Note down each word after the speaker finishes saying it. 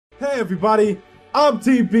Hey everybody, I'm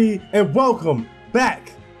TB and welcome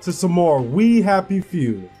back to some more We Happy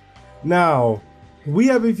Few. Now, We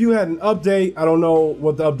Happy Few had an update. I don't know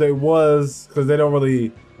what the update was because they don't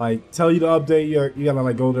really like tell you the update. You gotta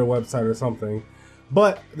like go to their website or something.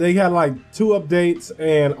 But they had like 2 updates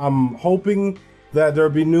and I'm hoping that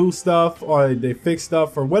there'll be new stuff or they fix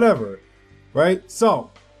stuff or whatever, right?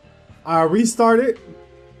 So, I restarted.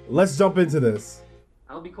 Let's jump into this.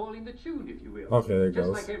 I'll be calling the tune, if you will. Okay, there it Just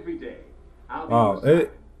goes. like every day.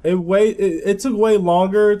 It took way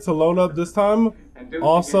longer to load up this time.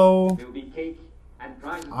 Also,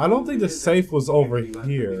 I don't think the safe was over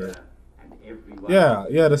here.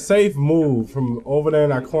 Yeah, the safe moved from over there in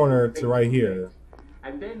that corner to right here.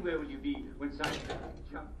 And then where will you be when Simon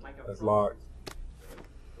jump like a That's locked.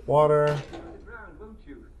 Water.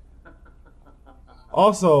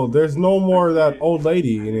 Also, there's no more of that old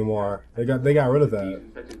lady anymore. They got rid of that.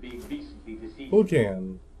 Who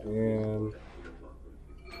can? And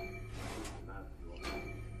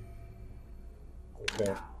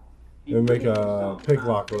okay. Let me make a pick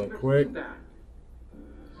lock real quick.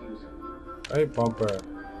 Hey, bumper.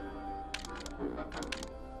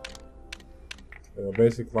 A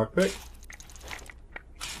basic lock pick.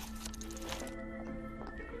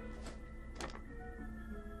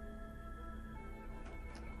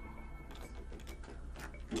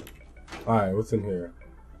 Alright, what's in here?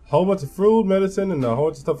 Whole bunch of fruit, medicine, and a whole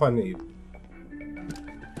bunch of stuff I need.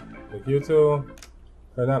 Take you two.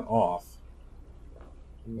 Turn that off.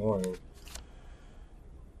 Annoying.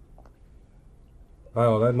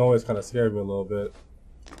 Oh, that noise kind of scared me a little bit.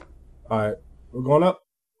 Alright, we're going up.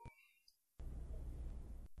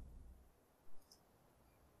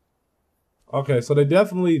 Okay, so they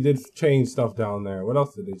definitely did change stuff down there. What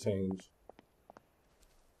else did they change?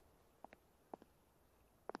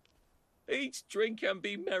 Eat, drink, and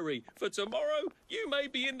be merry, for tomorrow you may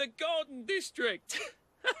be in the Garden District.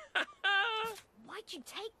 Why'd you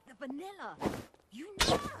take the vanilla? You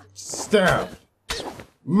never. Stab!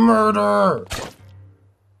 Murder!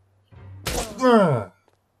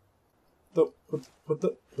 Put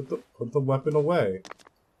the weapon away.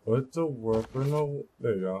 Put the weapon away.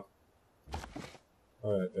 There you go.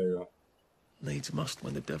 Alright, there you go. Needs must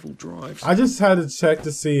when the devil drives. I just had to check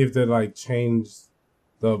to see if they like changed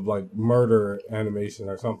the like murder animation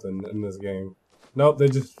or something in this game. Nope, they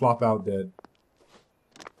just flop out dead.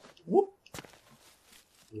 Whoop.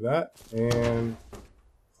 Do that and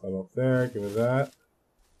climb up there. Give me that.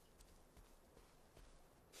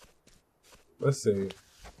 Let's see.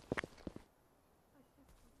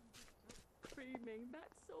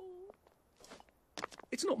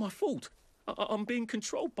 It's not my fault. I'm being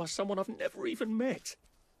controlled by someone I've never even met.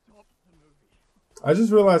 I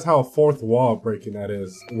just realized how fourth wall breaking that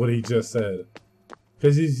is, what he just said.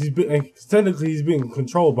 Because technically he's being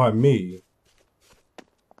controlled by me.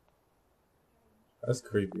 That's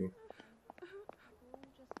creepy.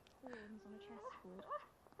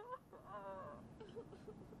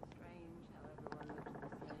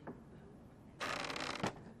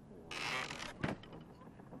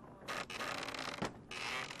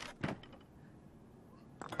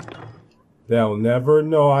 They'll never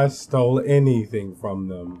know I stole anything from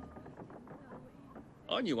them.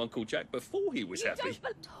 I knew Uncle Jack before he was happy.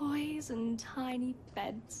 Toys and tiny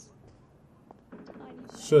beds.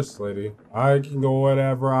 Shush, lady. I can go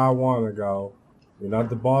wherever I want to go. You're not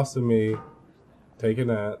the boss of me. Taking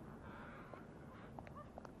that.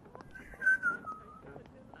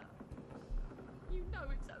 You know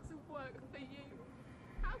it doesn't work for you.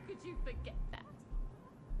 How could you forget that?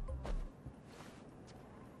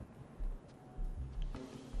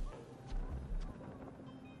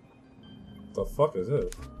 The fuck is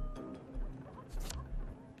this?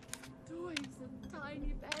 Toys and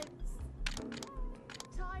tiny beds.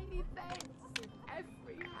 Tiny beds in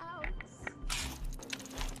every house.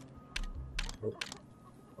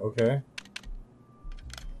 Okay.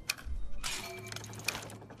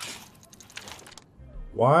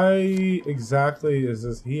 Why exactly is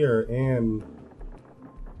this here and...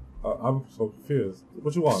 I'm so confused.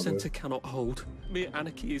 What you want, The dude? centre cannot hold. Mere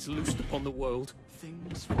anarchy is loosed upon the world.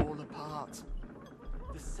 Things fall apart.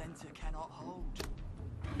 The center cannot hold.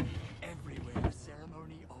 Everywhere a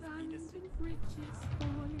ceremony of innocence.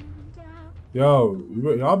 Yo,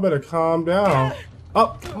 y'all better calm down.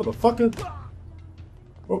 Oh, motherfucker.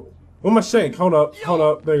 Oh, where's my shank? Hold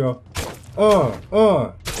up. There you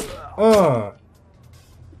go.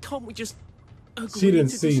 Can't we just agree She didn't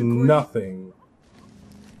to see disagree? nothing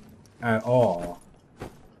at all.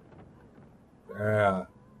 Yeah,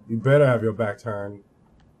 you better have your back turned.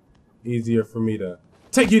 Easier for me to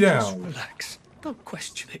take you Just down. relax. Don't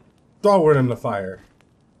question it. Throw it in the fire.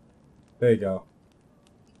 There you go.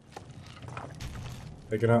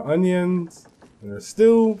 Taking her onions and her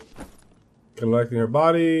stew. Collecting her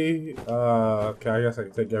body. Okay, I guess I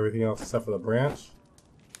can take everything else except for the branch.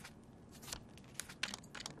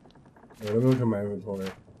 Wait, let me look at my inventory.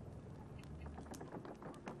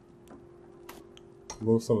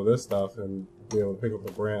 Move some of this stuff and be able to pick up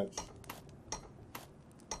the branch.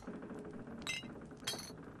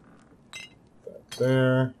 That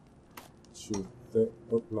there. Shoot there.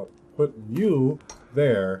 Oh, no. Put you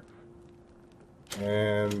there.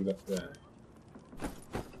 And there.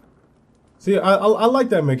 See, I like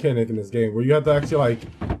that mechanic in this game where you have to actually like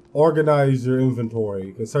organize your inventory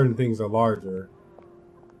because certain things are larger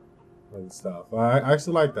and stuff. I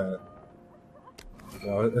actually like that. You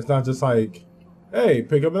know, it's not just like, hey,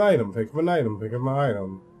 pick up an item, pick up an item, pick up an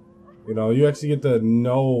item. You know, you actually get to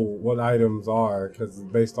know what items are because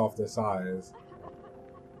it's based off their size.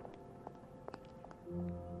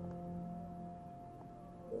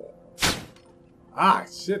 Ah,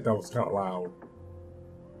 shit, that was kind of loud.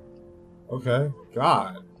 Okay,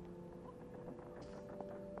 God.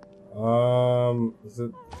 Is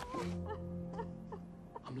it?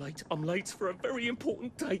 I'm late for a very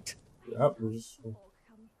important date. Yep, we're just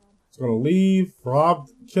gonna leave. Rob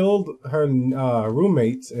killed her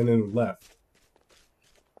roommates and then left.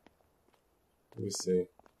 Let me see.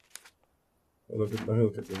 Let me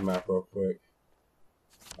look at this map real quick.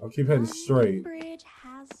 I'll keep heading straight.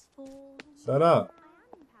 Shut up.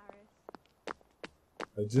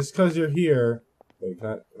 Just because you're here. Wait,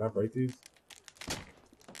 can I break these?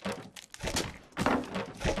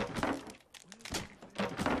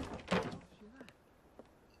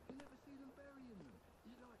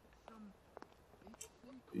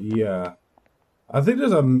 Yeah, I think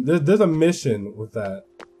there's a mission with that,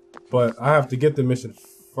 but I have to get the mission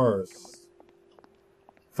first.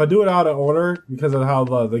 If I do it out of order, because of how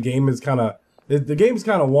the game is kind of the game's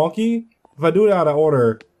kind of wonky. If I do it out of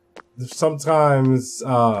order, sometimes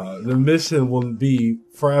the mission will be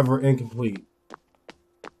forever incomplete.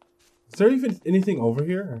 Is there even anything over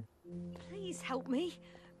here? Please help me.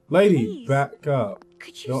 Lady, Please. back up.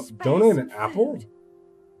 Could you Don't eat spare an some apple? food?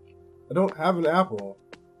 I don't have an apple.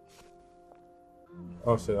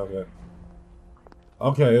 Oh shit, okay.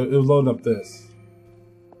 Okay, it was loading up this.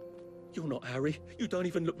 You're not Harry. You don't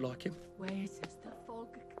even look like him. Where does the fog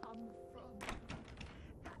come from?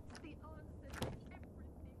 That's the answer to everything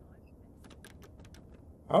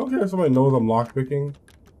I don't care if somebody knows I'm lockpicking.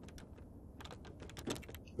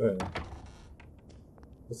 There.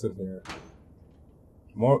 What's in here?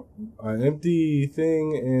 More, an empty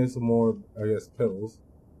thing and some more, I guess, pills.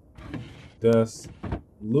 Dust.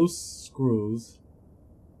 Loose screws.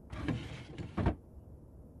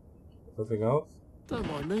 Nothing else? Don't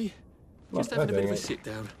mind me. Oh, Just having a bit of a it. sit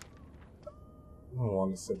down. I don't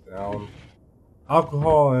want to sit down.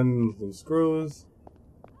 Alcohol and loose screws.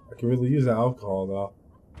 I can really use that alcohol though.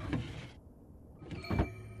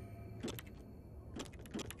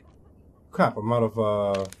 Crap, I'm out of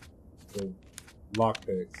the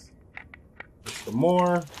lockpicks. Some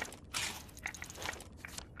more.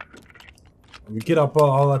 Let me get up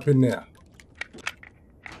all up in there.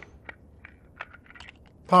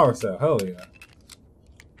 Power cell, hell yeah.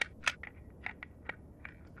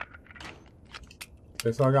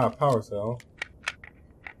 Okay, so I got a power cell.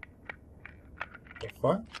 The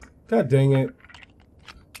fuck? God dang it.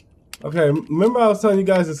 Okay, remember I was telling you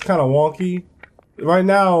guys it's kind of wonky? Right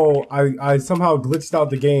now, I somehow glitched out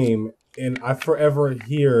the game, and I forever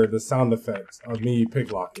hear the sound effects of me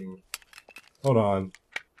picklocking. Hold on.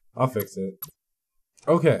 I'll fix it.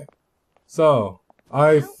 Okay. So,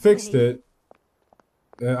 I fixed it.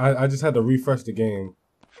 And I just had to refresh the game.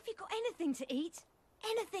 Have you got anything to eat?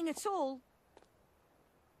 Anything at all?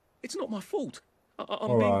 It's not my fault. I'm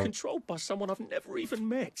All being right. controlled by someone I've never even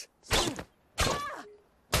met.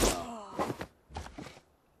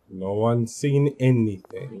 No one's seen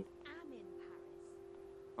anything.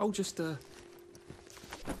 I'll just, I'm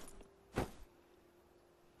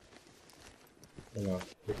gonna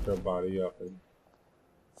pick her body up and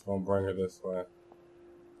just gonna bring her this way.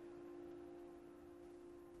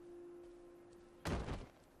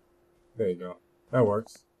 There you go. That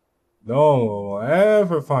works. No one will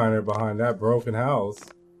ever find her behind that broken house.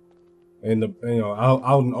 In the, out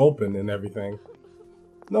and open and everything.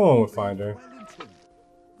 No one would find her.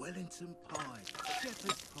 Wellington pie,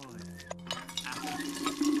 shepherd's pie, apple,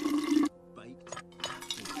 baked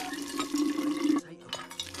apple, potato.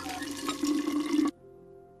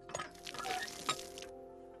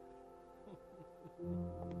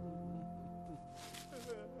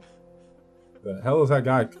 The hell is that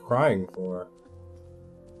guy crying for?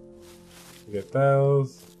 Get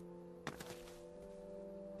those.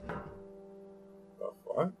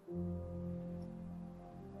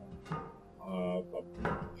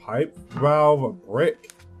 pipe valve, a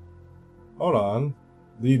brick. Hold on.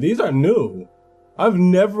 These are new. I've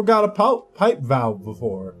never got a pipe valve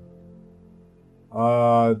before.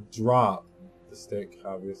 Drop the stick,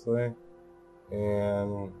 obviously.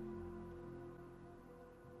 And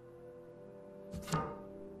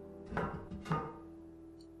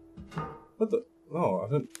what the? No,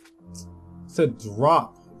 I didn't. It said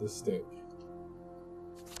drop the stick.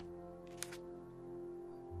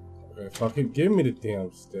 Okay, fuck it. Give me the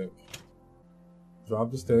damn stick. Drop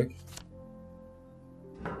the stick.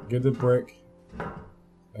 Get the brick.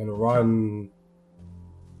 And run.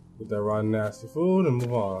 Get that rotten nasty food and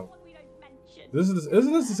move on.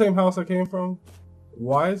 Isn't this the same house I came from?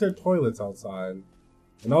 Why is there toilets outside?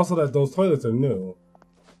 And also that those toilets are new.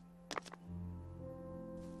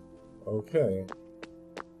 Okay.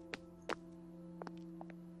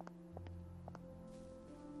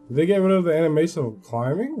 Did they get rid of the animation of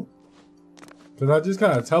climbing? Because I just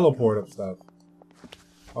kind of teleport up stuff.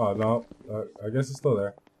 Oh no, I guess it's still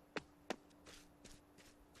there.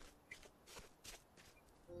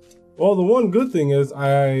 Well, the one good thing is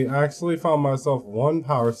I actually found myself one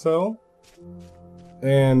power cell,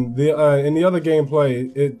 and in the other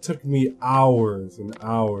gameplay it took me hours and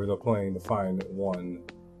hours of playing to find one,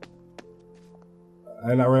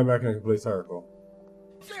 and I ran back in a complete circle.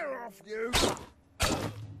 Get off you!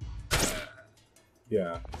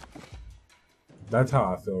 Yeah, that's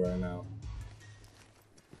how I feel right now.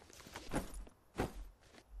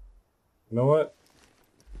 You know what?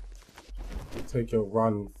 Take your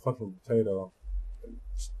rotten fucking potato and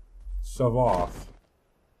shove off.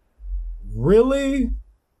 Really?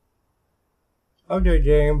 Okay,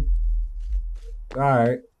 game.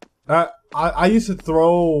 Alright. I used to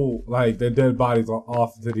throw like their dead bodies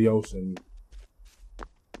off into the ocean.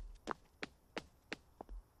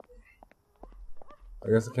 I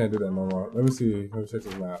guess I can't do that no more. Let me see. Let me check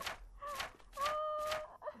this map.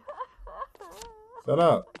 Shut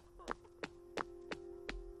up.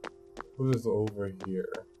 What is over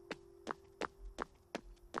here?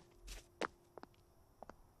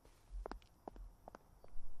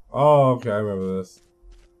 Oh, okay, I remember this.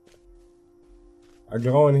 I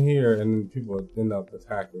go in here and people end up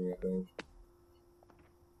attacking, I think.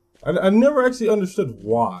 I never actually understood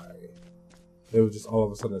why they would just all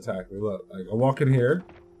of a sudden attack me. Look, like I walk in here.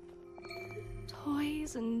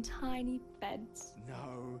 Toys and tiny beds.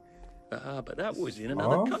 No, But that was in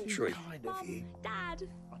another country. Kind of you. Dad,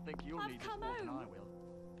 I think you'll I've need it come more than home. I will.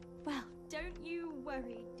 well, don't you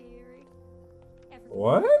worry, dearie. Everything's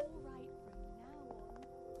What? all right from now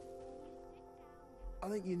on.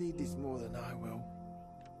 I think you need this more than I will.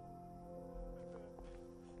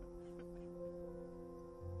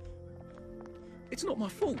 It's not my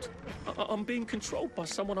fault. I'm being controlled by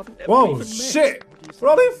someone I've never Whoa, even met. shit!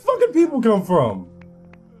 Where all these fucking people come from?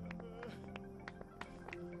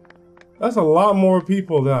 That's a lot more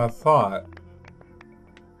people than I thought.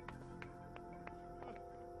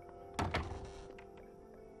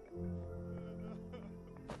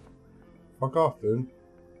 Fuck off, dude.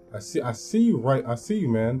 I see you right. I see you,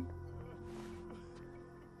 man.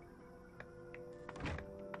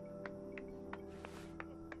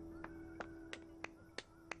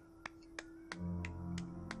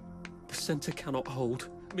 The centre cannot hold.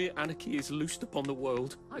 Mere anarchy is loosed upon the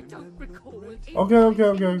world. I don't recall it.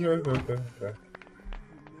 Okay.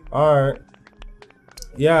 Alright.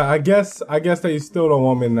 Yeah, I guess they still don't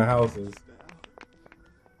want me in the houses.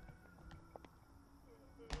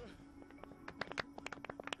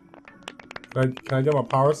 Can I get my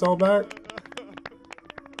power cell back?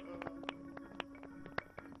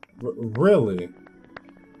 Really?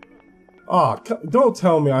 Oh, don't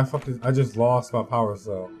tell me I just lost my power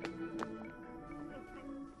cell.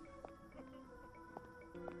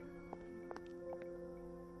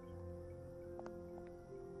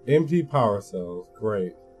 Empty power cells,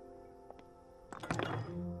 great.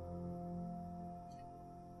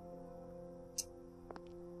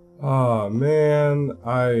 Oh man,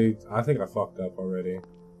 I think I fucked up already.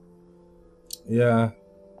 Yeah,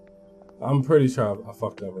 I'm pretty sure I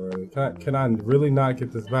fucked up already. Can I really not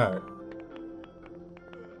get this back?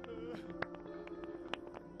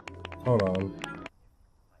 Hold on.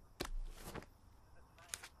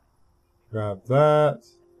 Grab that.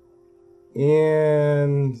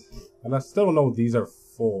 And I still don't know what these are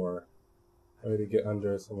for. Way to get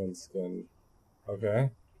under someone's skin.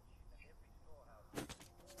 Okay.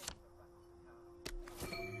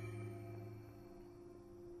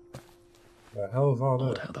 The hell is all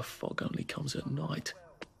Odd that? how the fog only comes at night.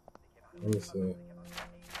 Let me see.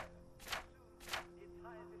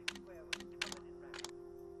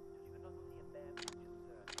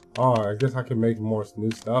 Oh, I guess I can make more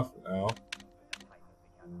new stuff now.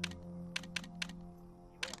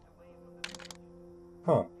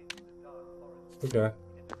 Huh. Okay.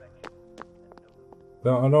 I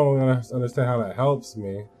don't understand how that helps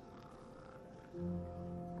me.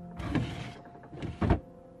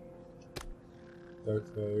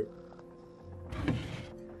 Okay.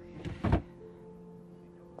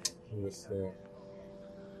 Let me see.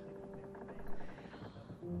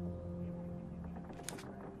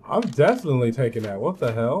 I'm definitely taking that. What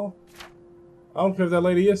the hell? I don't care if that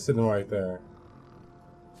lady is sitting right there.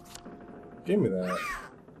 Give me that.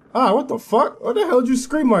 Ah, what the fuck? What the hell did you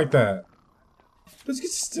scream like that? Let's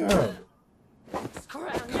get stabbed.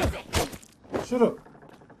 Shut up.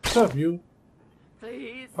 Shut up, you.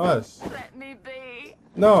 Please. Hush. Let me be.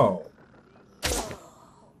 No.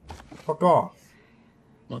 Fuck off.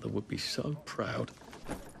 Mother would be so proud.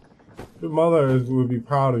 Your mother would be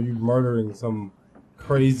proud of you murdering some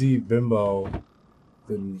crazy bimbo.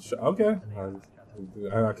 Then okay.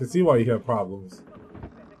 I can see why you have problems.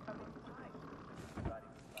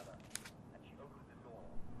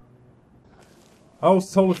 I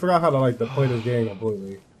almost totally forgot how to like to play this game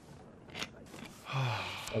completely.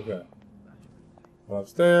 Okay. Went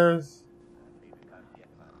upstairs.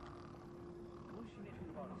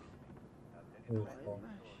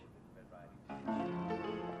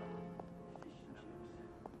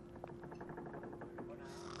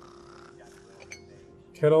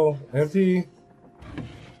 Kettle empty.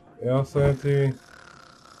 Yeah, also empty.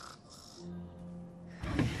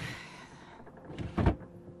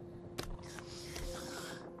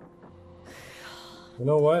 You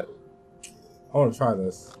know what? I want to try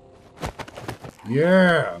this.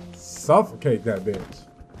 Yeah! Suffocate that bitch.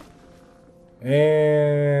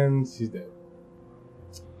 And she's dead.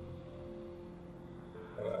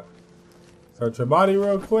 Search her body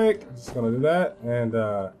real quick. Just gonna do that and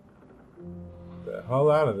get the hell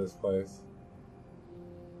out of this place.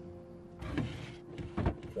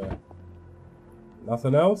 Okay.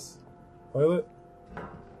 Nothing else? Toilet?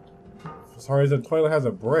 For some reason, the toilet has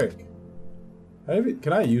a brick.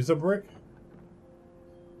 Can I use a brick?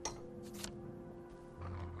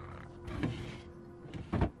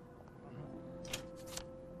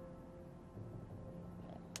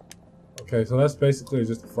 Okay, so that's basically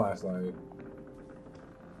just a flashlight.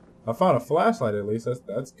 I found a flashlight at least.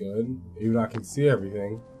 That's good. Even though I can see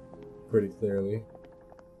everything pretty clearly.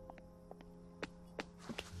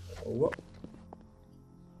 Oh, whoop.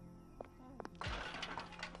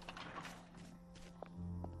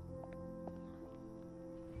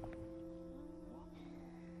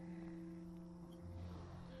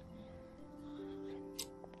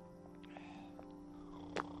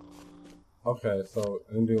 Okay, so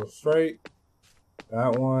Indian straight.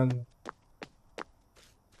 That one.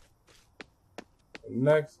 The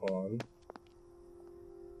next one.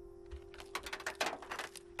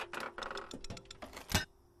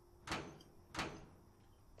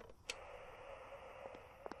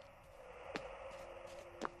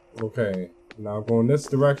 Okay, now I'm going this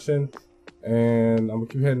direction, and I'm gonna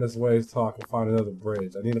keep heading this way so I can find another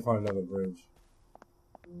bridge. I need to find another bridge.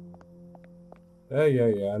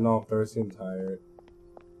 Yeah, I know I'm thirsty and tired.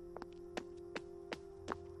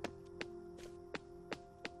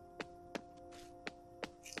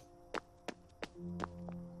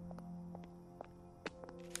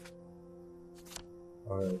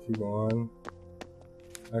 Alright, keep going.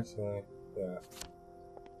 Actually, yeah.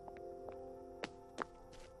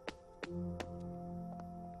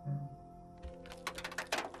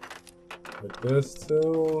 Like this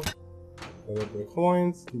too. A little bit of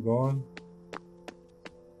coins, keep going.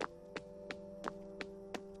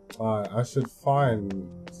 I should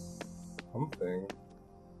find something.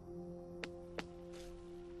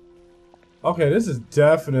 Okay, this is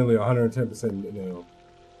definitely 110% new.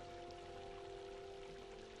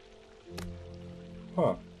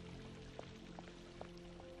 Huh.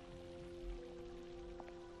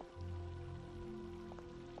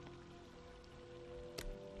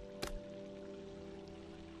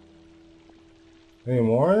 Any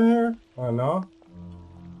more in here? No.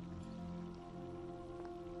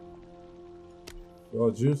 Well,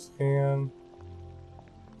 juice can.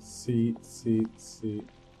 Seat.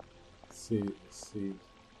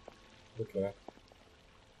 Okay.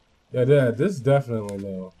 Yeah, this is definitely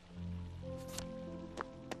new.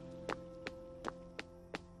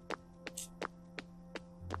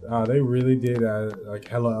 They really did add like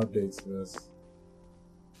hella updates to this.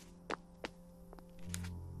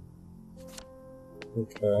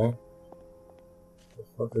 Okay. The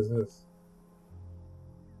fuck is this?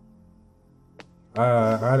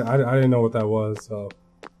 I didn't know what that was, so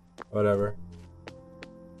whatever.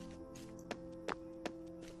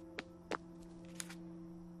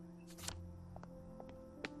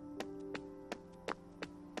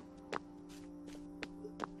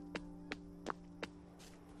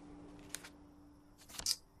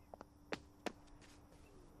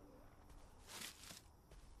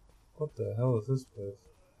 What the hell is this place?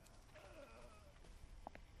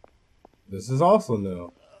 This is also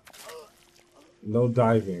new. No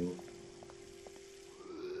diving.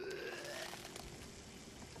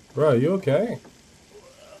 Bro, you okay?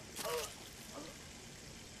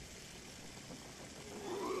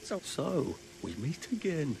 So, we meet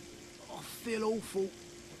again. I feel awful.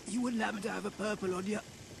 You wouldn't happen to have a purple on you,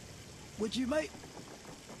 would you, mate?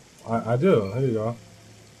 I do. Here you go.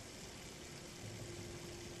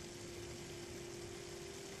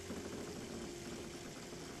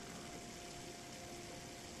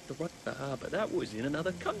 But that was in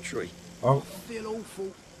another country. Oh, I feel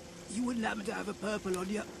awful. You wouldn't happen to have a purple on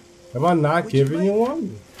you. am I not Would you, giving you mate?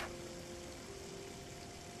 one?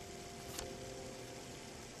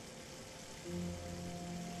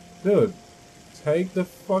 Dude, take the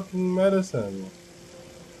fucking medicine.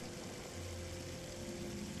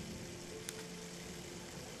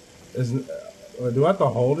 Do I have to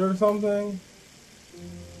hold it or something?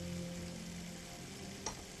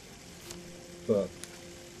 Look.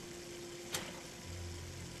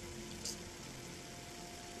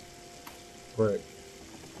 Break.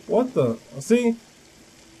 What the? See?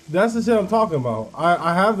 That's the shit I'm talking about.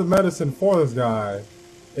 I have the medicine for this guy.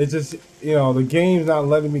 It's just, you know, the game's not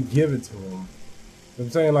letting me give it to him. I'm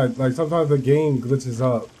saying, like sometimes the game glitches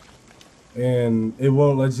up and it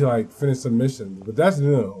won't let you like finish the mission. But that's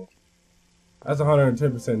new. That's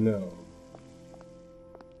 110% new.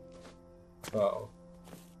 Oh.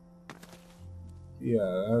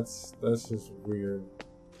 Yeah, that's just weird.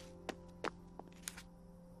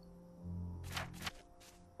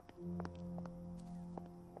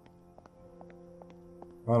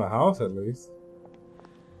 On a house at least.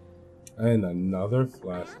 And another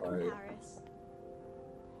flashlight.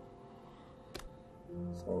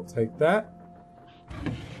 So I'll take that.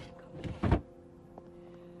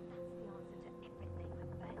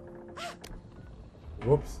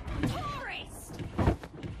 Whoops.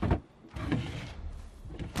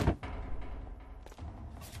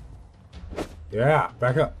 Yeah,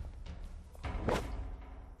 back up.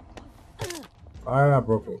 I'm not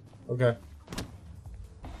broken. Okay.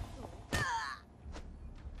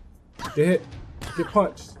 Get hit. Get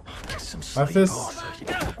punched. My fists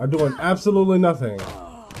are doing absolutely nothing.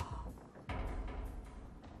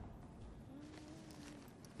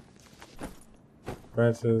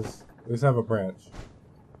 Branches. Let's have a branch.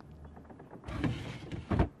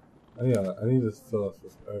 I need to fill up,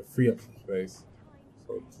 free up some space.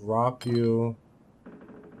 So drop you.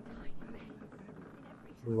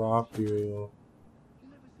 Drop you.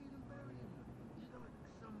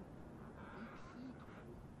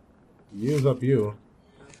 Use up you.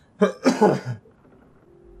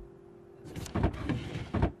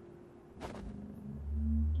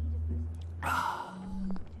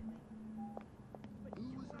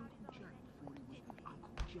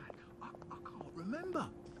 Remember?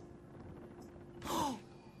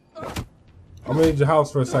 I'm gonna need your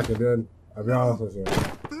house for a second, dude. I'll be honest with you.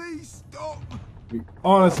 Please stop. Be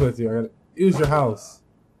honest with you. I gotta use your house.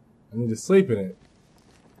 I need to sleep in it.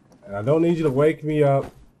 And I don't need you to wake me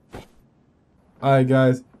up. Alright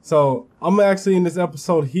guys, so I'm actually in this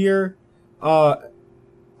episode here.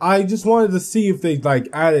 I just wanted to see if they like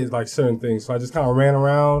added like certain things. So I just kind of ran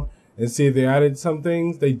around and see if they added some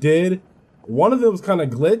things. They did. One of them was kind of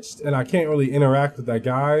glitched and I can't really interact with that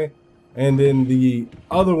guy. And then the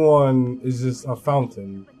other one is just a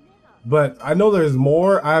fountain. But I know there's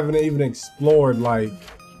more. I haven't even explored like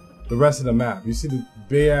the rest of the map. You see the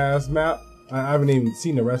big ass map? I haven't even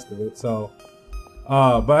seen the rest of it. So,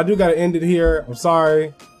 but I do gotta end it here. I'm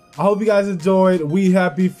sorry. I hope you guys enjoyed We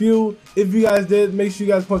Happy Few. If you guys did, make sure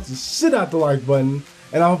you guys punch the shit out the like button.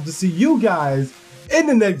 And I hope to see you guys in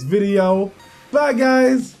the next video. Bye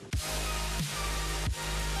guys.